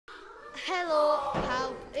Helo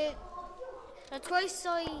pawb,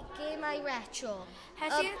 croeso I Gemau Retro.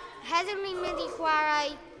 Heddiw ni'n mynd I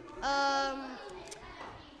chwarae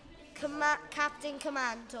Captain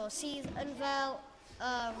Commando sydd yn fel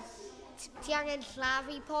ti angen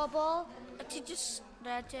llafu pobl. Ti just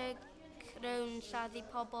redeg rownd lladdu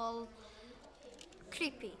pobl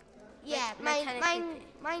creepy. Yeah,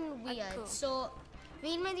 mae'n weird. Cool. So,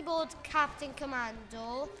 fi'n mynd I bod Captain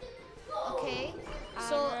Commando. Okay.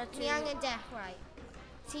 So, ni angen dechrau.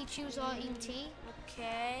 Ti choose o un ti.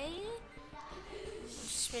 Okay.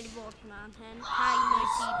 Just mynd I bod man hyn. Pa un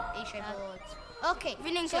wyt ti eisiau bod? Okay,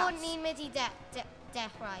 so ni'n mynd I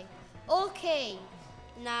dechrau. Okay.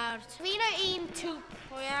 Nawr. Fi'n un tŵp.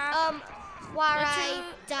 Chwarae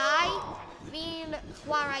dau. Fi'n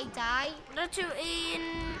chwarae dau. Rydw un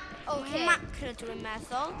macro dwi'n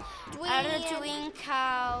meddwl. Rydw un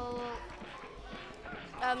cael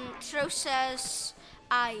trowsus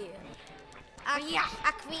air.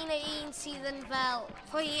 Ac fi'n un sydd yn fel...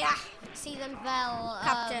 Sydd yn fel...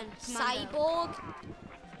 Captain cyborg.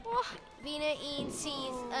 Fi'n un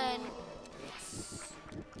sydd yn...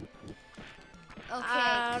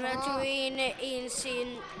 Rydw un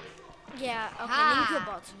sy'n... ni'n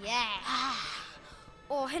gwybod.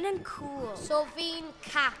 O, hyn yn cool. So fi'n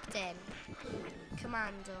Captain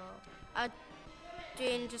Commando. A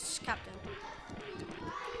dwi'n just Captain.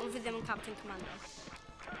 Ond fi ddim yn Captain Commando.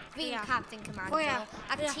 Fi'n Captain Commando.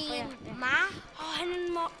 Ac ti'n ma? O, hyn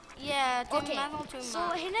yn dwi'n meddwl dwi'n ma. So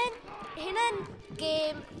hyn yn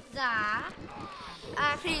game dda.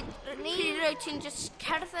 A pryd rwy ti'n just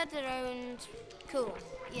cerdded around cool.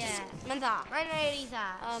 Mae'n dda. Mae'n really dda.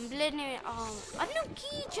 Ble ni... Ydyn nhw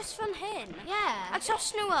gyd just fan hyn? Yeah. Ac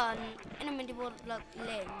os nhw yn mynd I bod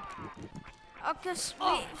lyn. Ac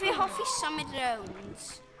fi hoffi symud rownd.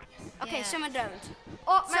 Okay, symud rownd.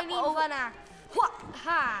 O, mae'n un fan'na.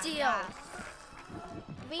 Diolch.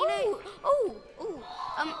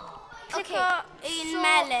 Clico un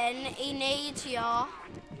melyn I neidio.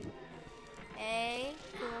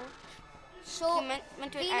 Cool. So,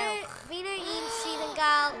 fi'n un sydd yn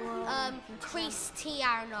cael Chris T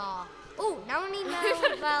arno. Nawr ni'n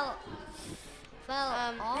meddwl fel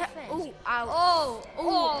office.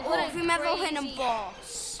 Fi'n meddwl hyn yn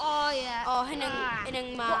boss. Hyn yn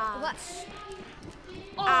mad.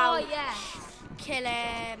 Kill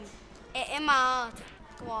him. Mad.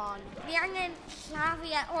 Go on. Ni angen llafu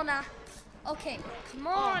o'na. Okay, come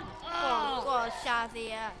on. Go on, lladdu.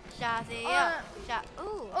 Fi'n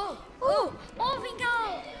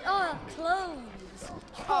cael clothes.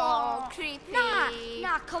 Creepy.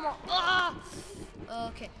 Na, come on.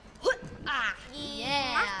 Okay. Ac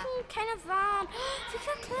yn kind of fan. Fi'n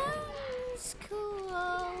cael clothes. Cool.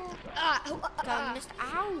 Mist,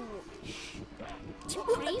 ouch. Ti'n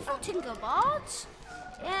brif o ti'n gwybod?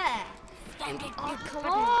 Come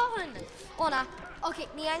on. O'na. Okay,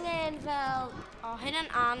 ni angen fel... hyn yn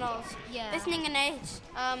anodd. Beth ni'n gwneud?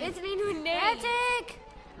 Beth ni'n gwneud? Redig!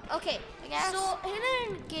 Okay, so hyn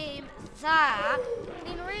yn game dda.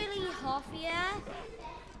 Ni'n really hoffi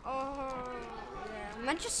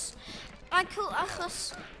Mae'n just... Mae'n cool achos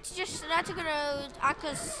ti just redig y road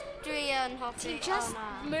achos dwi yn hoffi. Ti just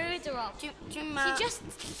murder o. Ti just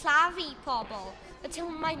llafu pobl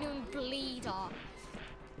until maen nhw'n bleed o.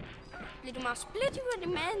 Bleed o mas. Ble ti wedi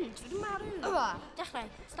mynd? Fi wedi marw. Dechrau.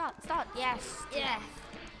 Start. Yes.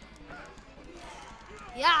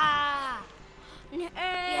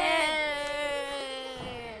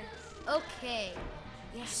 Okay.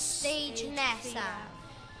 Stage nesaf.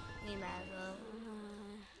 Ni'n meddwl.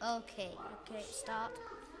 Okay, start.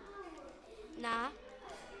 Na.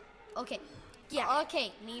 Okay,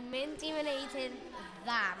 ni'n mynd I wneud hyn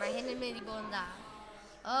dda. Mae hyn yn mynd I bod yn dda.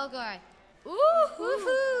 Okay.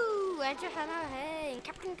 Woohoo! Edrych yna hyn.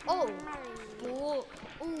 Captain Cymraeg.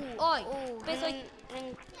 Beth oedd...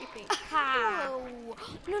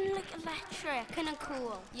 Nhw'n like electric. Hyn yn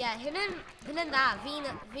cool. Hyn yn dda.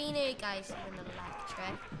 Fi'n ei guys yn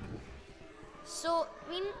electric. So,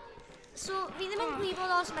 fi ddim yn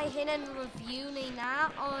gwybod os mae hyn yn review neu na,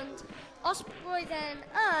 ond os roedd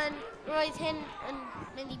hyn yn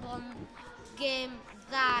mynd I bod yn game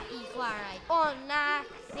dda I chwarae. Ond na,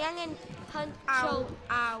 ni angen puncho...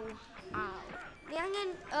 Ni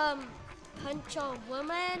angen puncho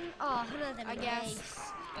woman. Hwnna ddim yn neis.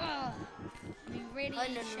 We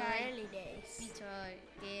really shy. Beat our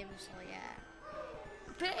games, so yeah.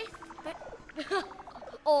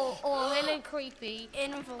 Hyn yn creepy.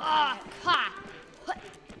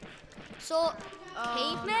 So,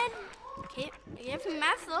 cavemen? Fi'n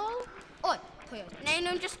meddwl. Pwy oedd? Neu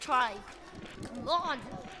nhw'n just try. Come on.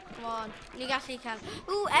 Come on. Ni gallu can.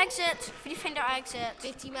 Ooh, exit. Fi di ffindo exit.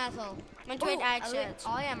 Be ti'n meddwl? Mae'n dweud exit.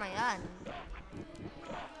 O ie, mae yn.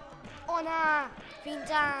 O na, fi'n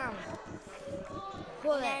down.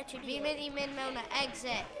 Fi'n mynd i mynd mewn y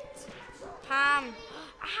exit. Pam?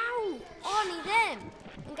 Aw! O, ni ddim.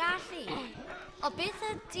 Yn gallu. O, beth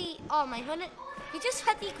ydi... O, mae hwn... Fi jyst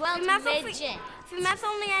wedi gweld midget. Fi'n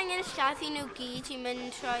meddwl ni angen lladdu nhw gyd i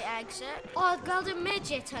mynd trwy exit. O, gweld y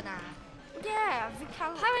midget hynna? Ie, fi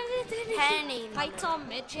cael... Pa mae'n dweud Penny. Fight o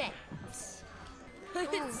midgets.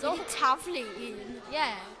 So taflu un.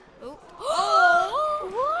 Ie. Oh!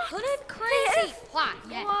 What? Hwnna'n crazy. Wha,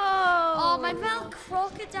 ie. Whoa! O, mae'n fel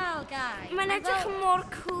crocodile, guy. Mae'n edrych yn mor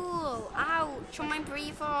cool. Ouch, ond mae'n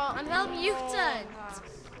brifo. Mae'n fel mutant.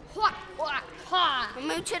 Hwa, hwa, hwa. A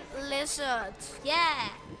mutant lizard. Yeah.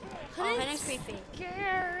 Oh, hynny'n creepy.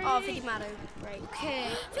 Scary. Oh, fi di marw. Right.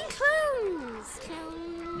 Okay. Fi'n clowns.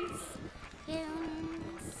 Clowns.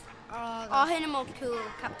 Clowns. Oh, hyn yn mor cool.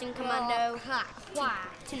 Captain Commando. Hwa, hwa.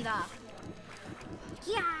 Ti'n dda.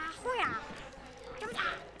 Yeah, hwa.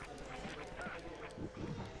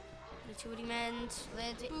 Ni ti wedi mynd.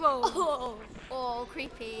 Oh, Oh,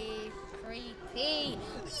 creepy. creepy.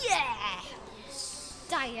 Yeah.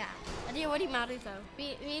 Da iawn. Ydy e wedi marw ddo?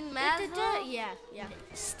 Fi'n meddwl Ie.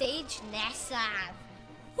 stage nesaf.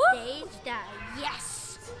 Stage da. Yes!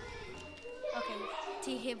 Okay,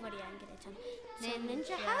 ti heb wedi yn gyda tan.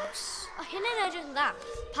 Ninja House? O, hyn yn edrych yn dda.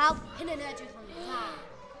 Pawb, hyn yn edrych yn dda.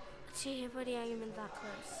 Ti heb wedi angen mynd that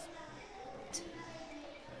close.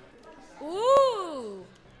 Ooh!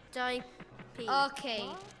 Dau P. Okay.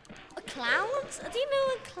 Y clowns? Ydy nhw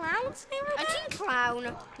yn clowns neu rhywbeth? Ydy ti'n clown?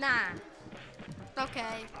 Na.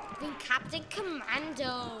 Okay. Fi'n Captain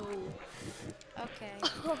Commando. Okay.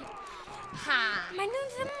 Ha. Mae nhw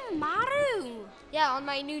ddim marw. Yeah, ond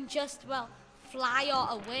mae nhw'n just, well, fly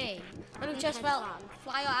away. Mae nhw'n just, well,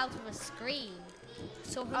 fly out of a screen.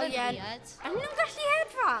 So hwnna'n weird. A nhw'n gallu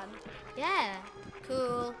hedfan? Yeah.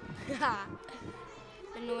 Cool. Ha.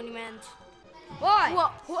 Yn nhw'n i mynd. Oi!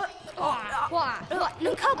 What? What?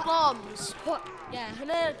 Nhw'n cael bombs. Yeah,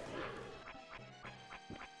 hwnna...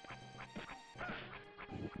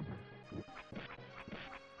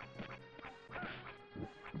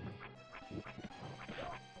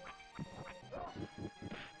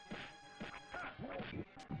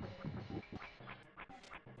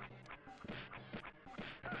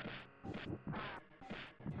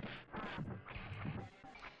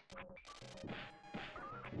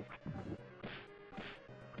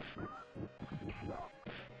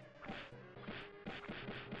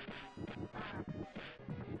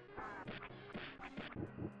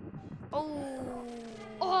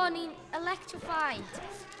 Oh, ni'n electrified.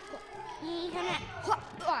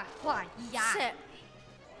 Yeah. Sit.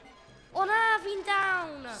 O na, fi'n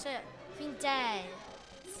down. Sit. Fi'n dead.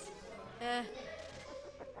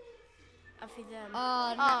 A fi ddim.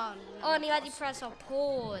 O, na. O, ni wedi press o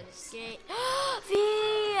pause. Fi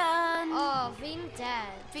yn... O, fi'n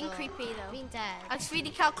dead. Fi'n creepy though. Fi'n dead. Ac fi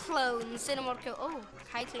wedi cael clones yn y mor cool. Oh,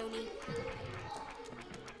 hi cloney.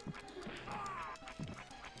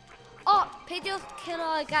 O, peidiwch cilo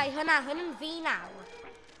y gai hwnna. Hwnna'n fi nawr.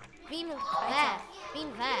 Fi'n fe. Fi'n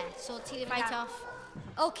fe. So ti ddim Fight off.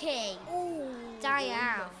 Okay. Da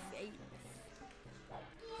iawn.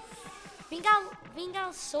 Fi'n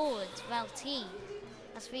gael sword fel ti.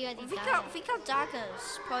 As fi wedi dau. Fi cael daggers.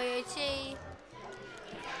 Pwy wyt ti?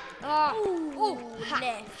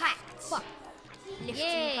 Lift.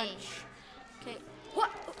 Lifting punch. Okay.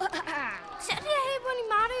 Sut ydy e heb wedi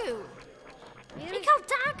marw? Fi cael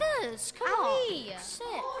daggers. Come on. Awi.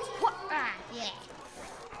 Sit. Yeah.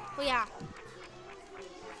 O ia.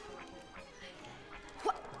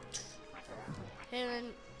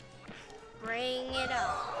 Bring it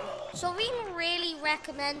up. So fi'n really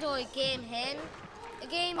recommend o'i game hyn. Y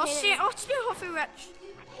game Os hyn...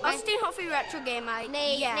 ti'n hoffi retro gamau,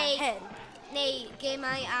 hyn. Neu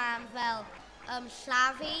gemau am fel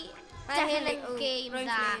llafu. Mae hyn yn game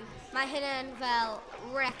dda. Mae hyn yn fel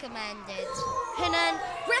recommended. Hyn yn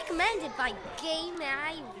recommended by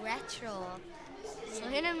Gemau Retro. So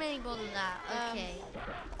hyn yn mynd i bod yn dda. Okay.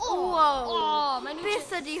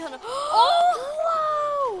 Beth ydi hwnna?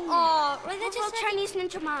 Roedd e just Chinese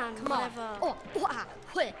Ninja Man. Come on.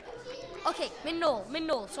 Okay, mynd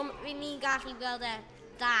nôl. So fi'n ni'n gallu gweld e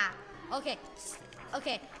da. Okay.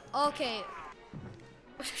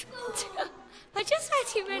 Mae just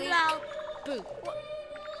wedi mynd fel boop.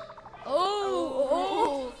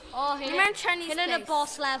 Hyn yn y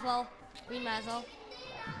boss level, fi'n meddwl.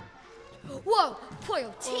 Whoa, pwy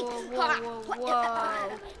o ti?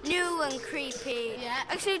 New and creepy. Yeah.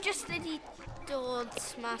 Actually, just ydi dod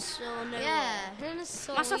mas o nhw. Yeah, hyn is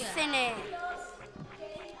so Mas o weird. thinny.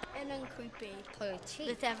 Yn yn creepy. Pwy wyt ti?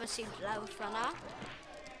 Bydd efo sy'n lawr fanna.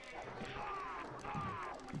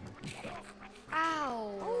 Ow.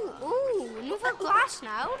 Ooh, nhw fel glas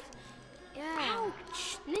nawr. Yeah. Ouch.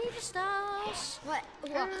 Ninja stars. What?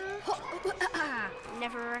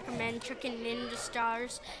 Never recommend chucking ninja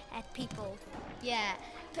stars at people. Yeah.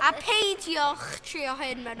 A peidiwch trio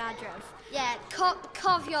hyn mewn adref. Yeah,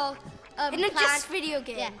 cofio In a plant. just video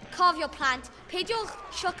game. Yeah, cofio plant. Peidiwch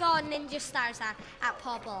siwco ninja stars at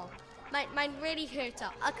pobl. Mae'n really hurt o.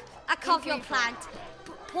 A cofio Mae'n plant.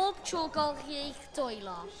 Pob tro golch i eich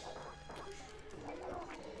dwylo.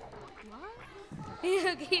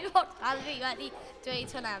 Fi fod pan fi wedi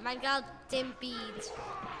dweud hwnna. Mae'n cael dim byd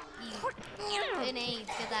i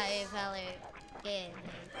wneud gyda e fel y gêm.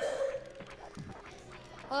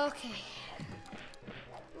 Okay.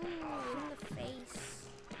 Ooh, in the face.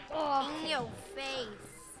 Oh, In your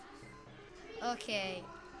face. okay.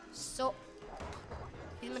 So,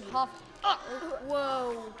 fi ddim yn hoff...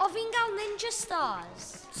 Whoa. O, fi'n gael ninja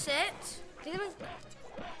stars. Sit. Fi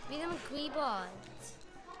ddim yn gwybod.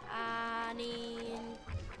 A ni'n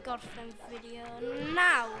gorffen fideo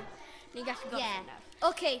nawr. Ni'n gallu gorffen Yeah. nawr.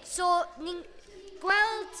 Okay, so ni'n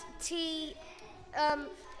gweld ti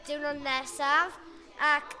diwrnod nesaf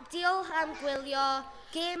ac diolch am gwylio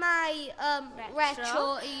Gemau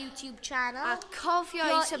retro y YouTube channel. A cofio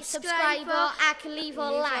i subscribe subscribe ac leave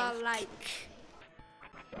a like.